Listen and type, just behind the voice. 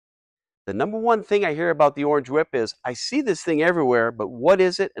The number one thing I hear about the Orange Whip is, I see this thing everywhere, but what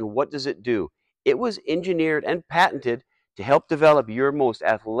is it and what does it do? It was engineered and patented to help develop your most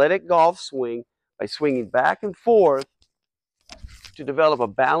athletic golf swing by swinging back and forth to develop a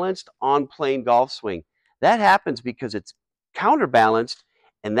balanced on-plane golf swing. That happens because it's counterbalanced,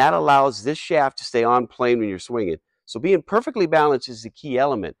 and that allows this shaft to stay on plane when you're swinging. So being perfectly balanced is the key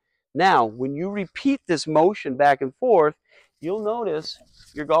element. Now, when you repeat this motion back and forth, you'll notice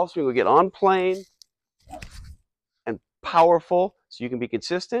your golf swing will get on plane and powerful, so you can be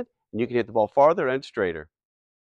consistent and you can hit the ball farther and straighter.